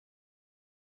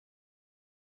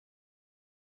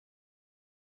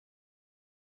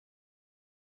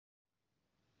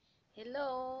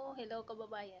Hello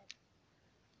kababayan.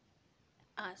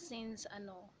 Since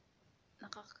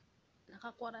naka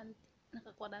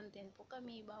naka-quarantine po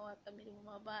kami, bawat kami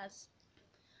lumabas.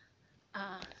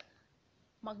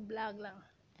 Mag-vlog lang.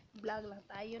 Vlog lang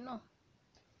tayo, no.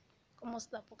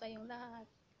 Kumusta po kayong lahat?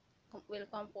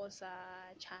 Welcome po sa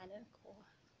channel ko.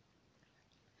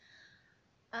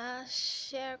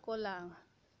 Share ko lang.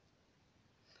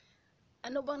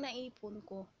 Ano bang naipon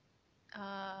ko?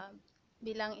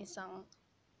 Bilang isang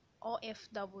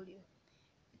OFW.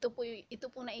 Ito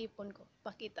po naipon ko.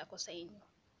 Pakita ko sa inyo.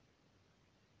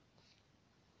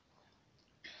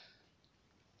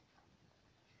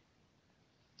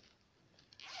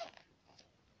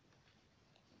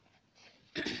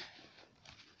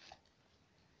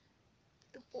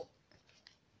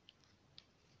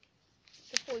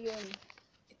 Ito po yun.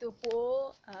 Ito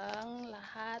po ang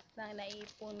lahat na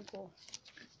naipon ko.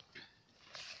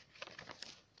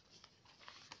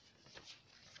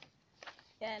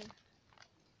 Yan.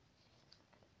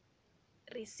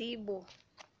 Resibo.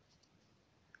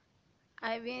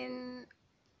 I've been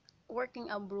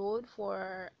working abroad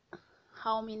for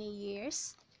how many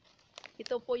years?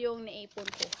 Ito po yung naipon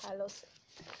ko. Halos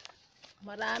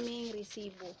maraming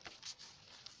resibo.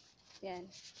 Yan.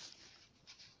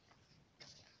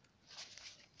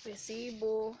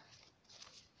 Resibo.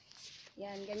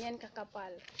 Yan, ganyan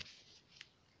kakapal.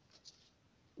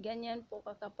 Ganyan po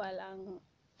kakapal ang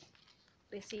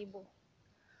resibo.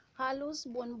 Halos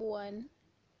buwan-buwan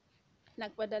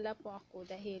nagpadala po ako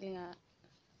dahil nga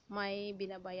may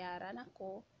binabayaran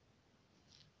ako,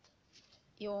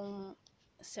 yung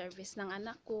service ng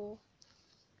anak ko,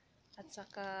 at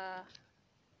saka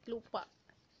lupa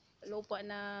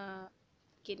na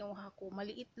kinuha ko.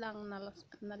 Maliit lang na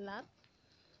lot,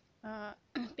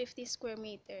 50 square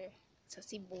meter sa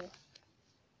Cebu,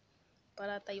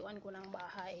 para tayuan ko ng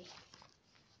bahay.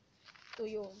 Ito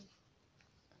yun.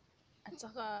 At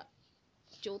saka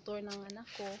tutor ng anak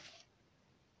ko.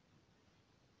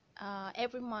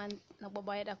 Every month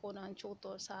nagbabayad ako ng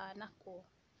tutor sa anak ko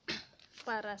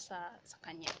para sa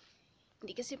kanya.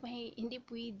 Hindi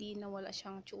pwede na wala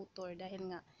siyang tutor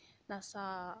dahil nga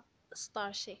nasa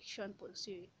star section po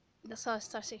nasa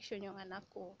star section yung anak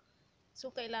ko.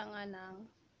 So kailangan ng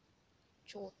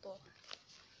tutor.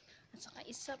 At saka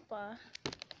isa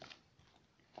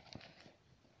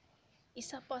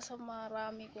pa sa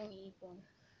marami kong ipon.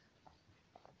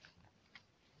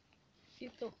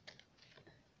 Ito,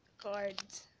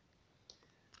 cards.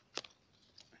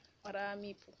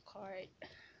 Marami po card.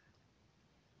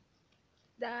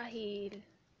 Dahil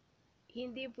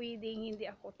hindi pwedeng hindi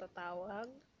ako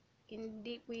tatawag.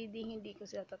 Hindi pwedeng hindi ko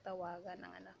sila tatawagan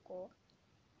ng anak ko.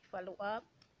 Follow up,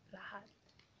 lahat.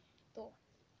 Ito.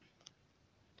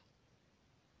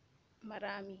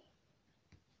 Marami.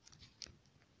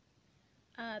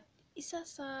 At isa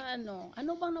sa ano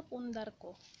bang napundar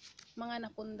ko? Mga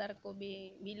napundar ko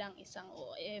bilang isang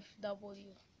OFW.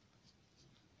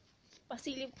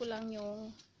 Pasilip ko lang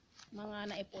yung mga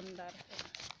naipundar ko.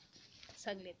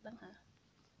 Saglit lang ha.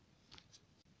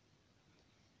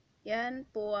 Yan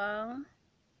po ang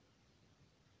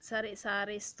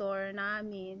sari-sari store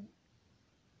namin.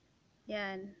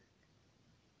 Yan.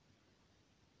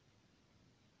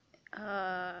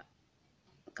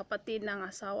 Kapatid ng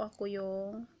asawa ko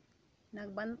yung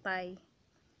nagbantay.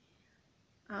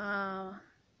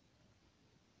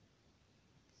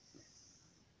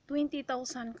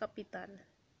 20,000 kapital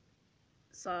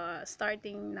sa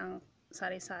starting ng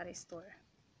sari-sari store.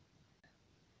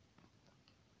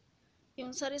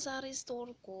 Yung sari-sari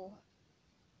store ko,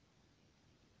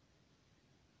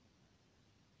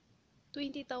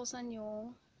 20,000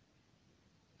 yung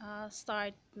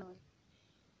start nun.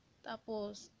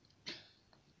 Tapos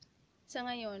sa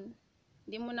ngayon,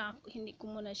 hindi ko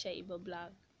muna siya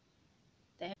iba-vlog.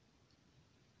 Dahil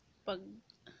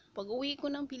pag uwi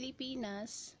ko ng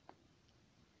Pilipinas,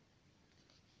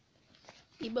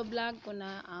 iba-vlog ko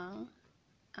na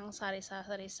ang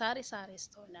sari-sari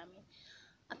store namin.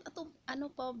 At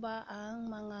ano pa ba ang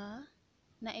mga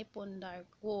naipundar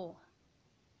ko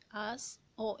as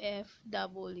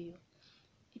OFW?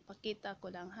 Ipakita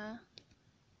ko lang ha.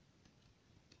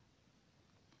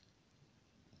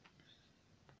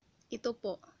 Ito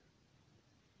po.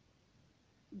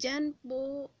 Diyan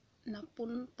po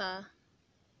napunta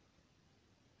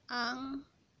ang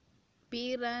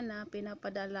pera na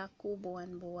pinapadala ko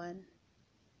buwan-buwan.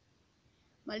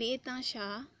 Maliit lang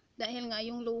siya dahil nga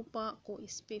yung lupa ko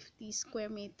is 50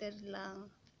 square meter lang.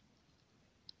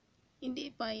 Hindi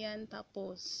pa yan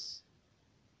tapos.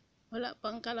 Wala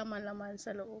pang kalaman-laman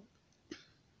sa loob.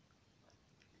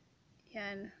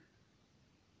 Yan.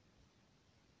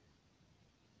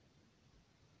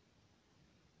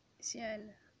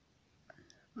 Yan,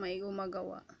 may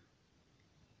gumagawa.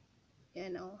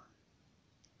 Yan o.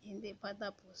 Hindi pa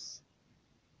tapos.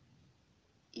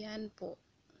 Yan po.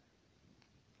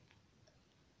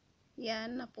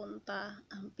 Yan, napunta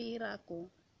ang pera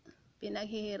ko.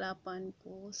 Pinaghihirapan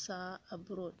ko sa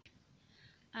abroad.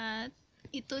 At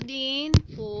ito din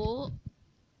po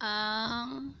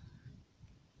ang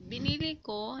binili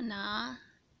ko na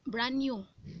brand new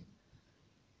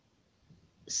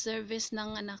service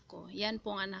ng anak ko. Yan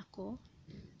po ang anak ko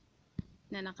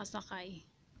na nakasakay.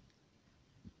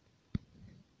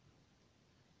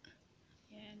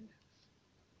 Yan.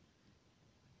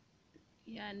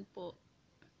 Yan po.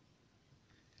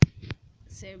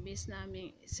 Service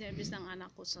ng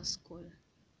anak ko sa school.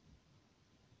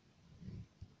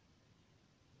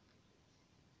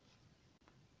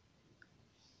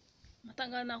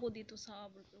 Matagal na ako dito sa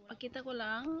abroad. Pakita ko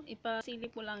lang,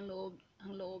 ipasilip ko lang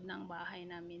ang loob ng bahay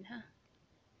namin, ha.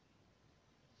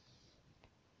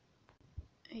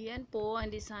 Ayan po ang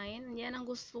design. Yan ang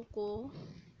gusto ko.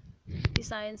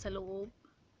 Design sa loob.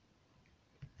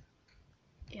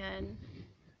 Yan.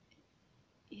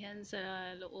 Yan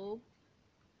sa loob.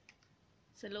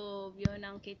 Sa loob yun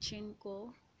ang kitchen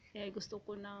ko. Kaya gusto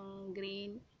ko ng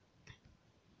green.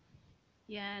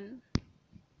 Yan.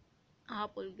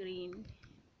 Apple green.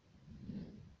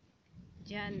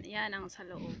 Yan ang sa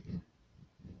loob.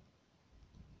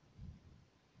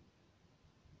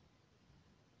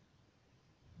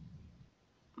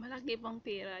 Malaki pang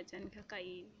pera dyan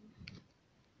kakainin.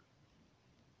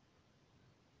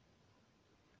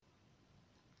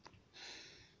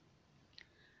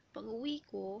 Pag uwi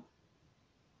ko,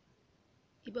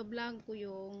 iba-vlog ko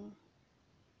yung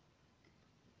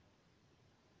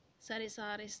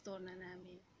sari-sari store na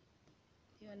namin.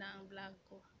 Yun na ang vlog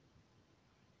ko.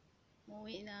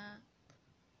 Umuwi na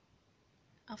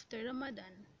after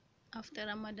Ramadan. After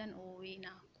Ramadan, uwi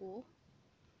na ako.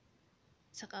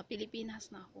 Saka Pilipinas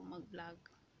na ako mag-vlog.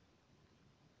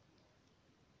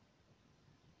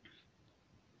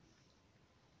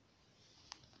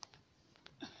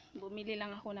 Bumili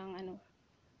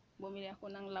ako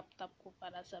ng laptop ko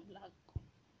para sa vlog ko.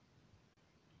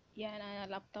 Yan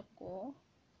ang laptop ko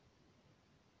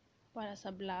para sa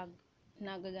vlog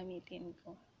na gagamitin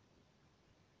ko.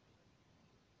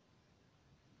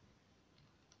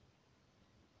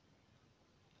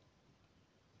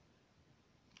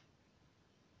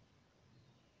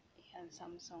 Yan,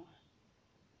 Samsung.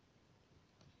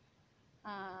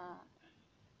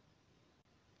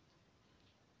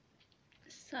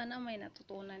 Sana may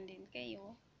natutunan din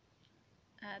kayo.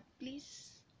 At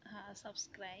please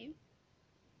subscribe.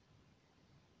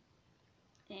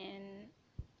 And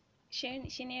share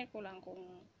ko lang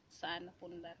kung saan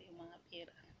napundar yung mga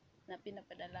pera na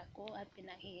pinapadala ko at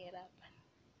pinahihirapan.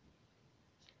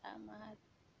 Salamat.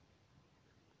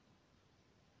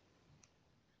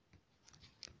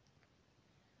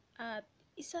 At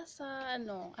isa sa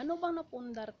ano bang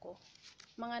napundar ko?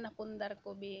 Mga napundar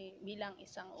ko bilang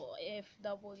isang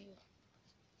OFW.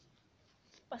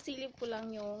 Pasilip ko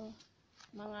lang yung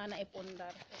mga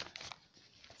naipundar ko.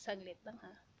 Saglit lang,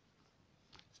 ha.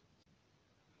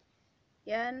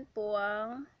 Yan po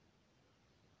ang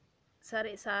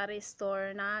sari-sari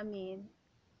store namin.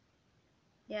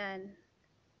 Yan.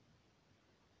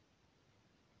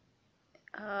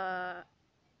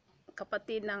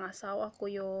 Kapatid ng asawa ko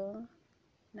yung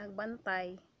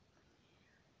nagbantay.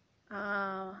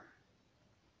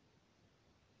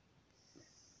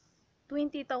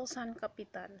 20,000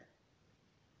 kapital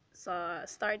sa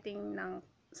starting ng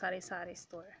sari-sari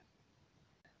store.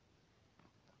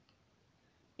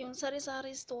 Yung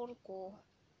sari-sari store ko,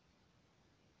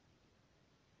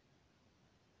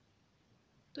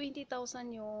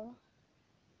 20,000 yung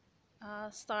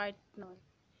start nun.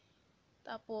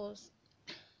 Tapos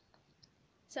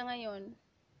sa ngayon,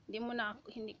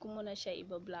 hindi ko muna siya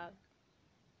iba-vlog.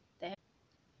 Dahil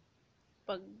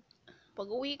pag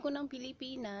uwi ko ng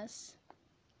Pilipinas,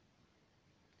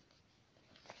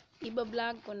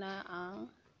 iba-vlog ko na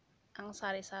ang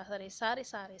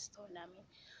sari-sari store namin.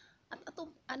 At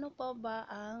ano pa ba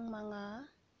ang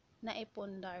mga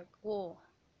naipundar ko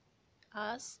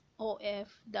as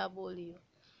OFW?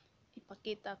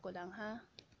 Ipakita ko lang, ha.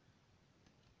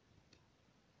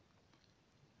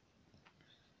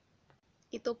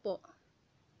 Ito po.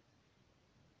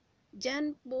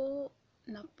 Diyan po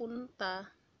napunta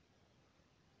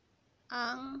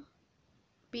ang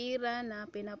pera na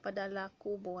pinapadala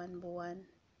ko buwan-buwan.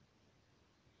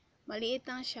 Maliit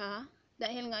lang siya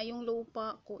dahil nga yung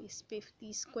lupa ko is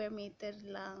 50 square meter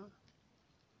lang.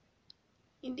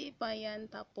 Hindi pa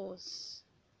yan tapos.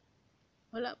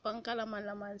 Wala pang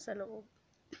kalaman-laman sa loob.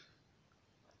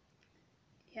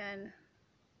 Yan.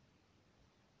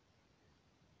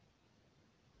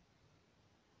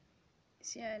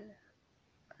 Yan.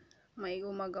 May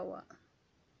gumagawa.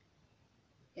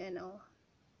 Yan o.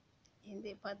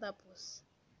 Hindi pa tapos.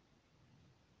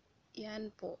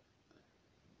 Yan po.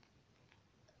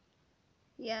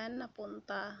 Yan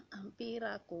napunta ang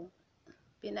pera ko.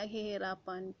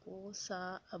 Pinaghihirapan ko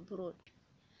sa abroad.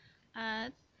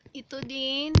 At ito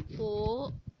din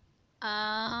po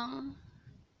ang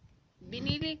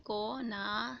binili ko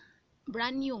na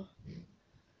brand new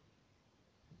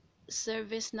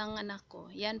service ng anak ko.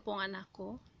 Yan po ang anak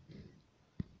ko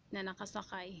na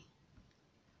nakasakay.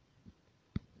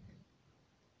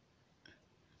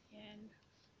 Yan.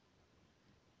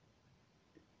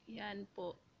 Yan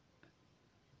po.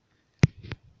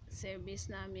 Service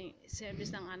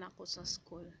ng anak ko sa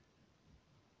school.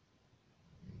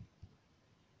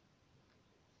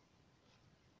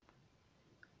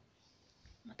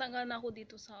 Matagal na ako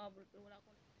dito sa abroad, pero wala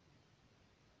akong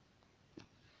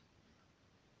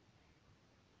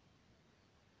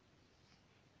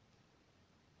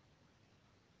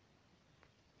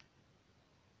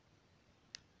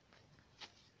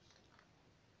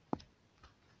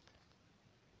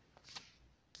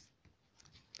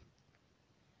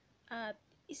at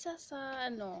isa sa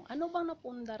ano bang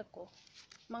napundar ko?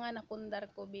 Mga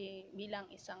napundar ko bilang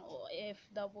isang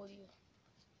OFW.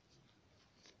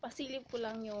 Pasilip ko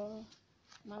lang yung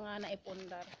mga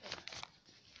naipundar ko.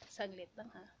 Saglit lang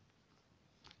ha.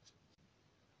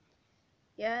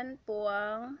 Yan po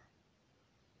ang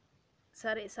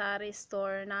sari-sari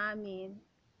store namin.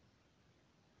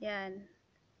 Yan.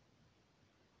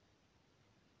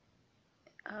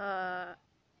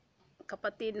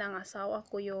 Kapatid ng asawa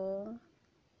ko yung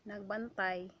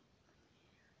nagbantay.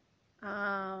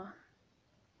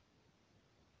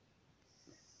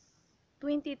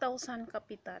 20,000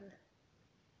 kapital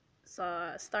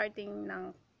sa starting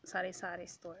ng sari-sari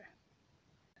store.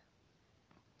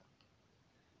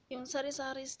 Yung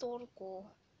sari-sari store ko,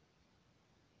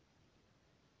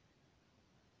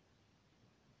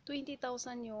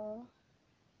 20,000 yung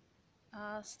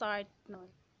start nun.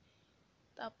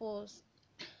 Tapos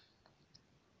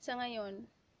sa ngayon,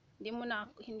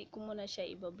 hindi ko muna siya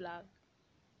iba-vlog.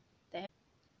 Dahil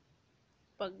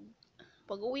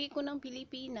pag uwi ko ng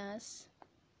Pilipinas,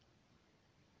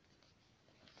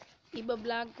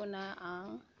 iba-vlog ko na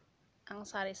ang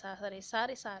sari-sari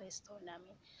store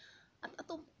namin. At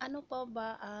ano pa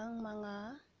ba ang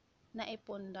mga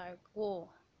naipundar ko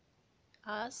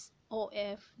as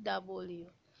OFW?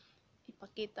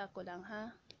 Ipakita ko lang ha.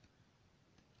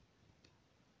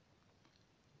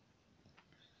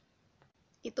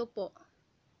 Ito po.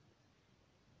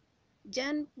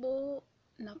 Diyan po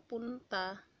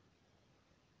napunta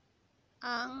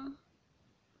ang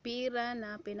pera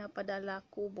na pinapadala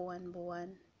ko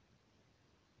buwan-buwan.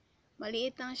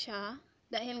 Maliit lang siya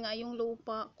dahil nga yung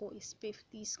lupa ko is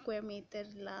 50 square meter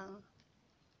lang.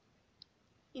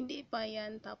 Hindi pa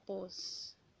yan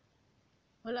tapos.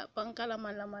 Wala pang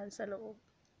kalaman-laman sa loob.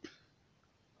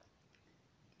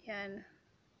 Yan.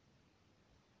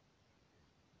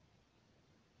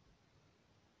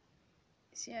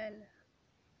 Yan.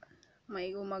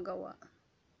 May gumagawa.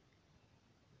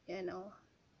 Yan o.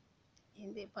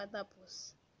 Hindi pa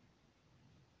tapos.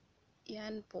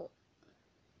 Yan po.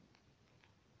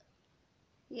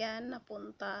 Yan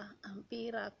napunta ang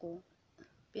pera ko.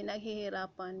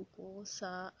 Pinaghihirapan ko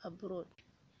sa abroad.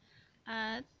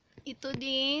 At ito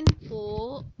din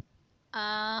po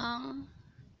ang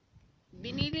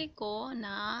binili ko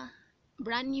na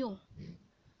brand new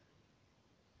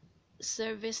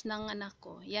service ng anak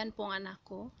ko. Yan po ang anak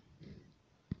ko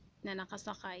na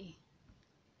nakasakay.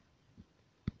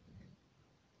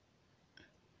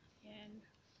 Yan.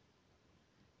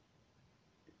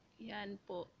 Yan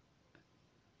po.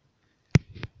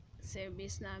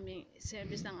 Service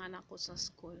ng anak ko sa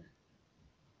school.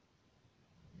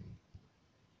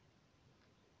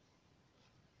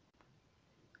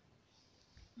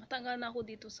 Matagal na ako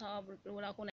dito sa abroad, pero wala akong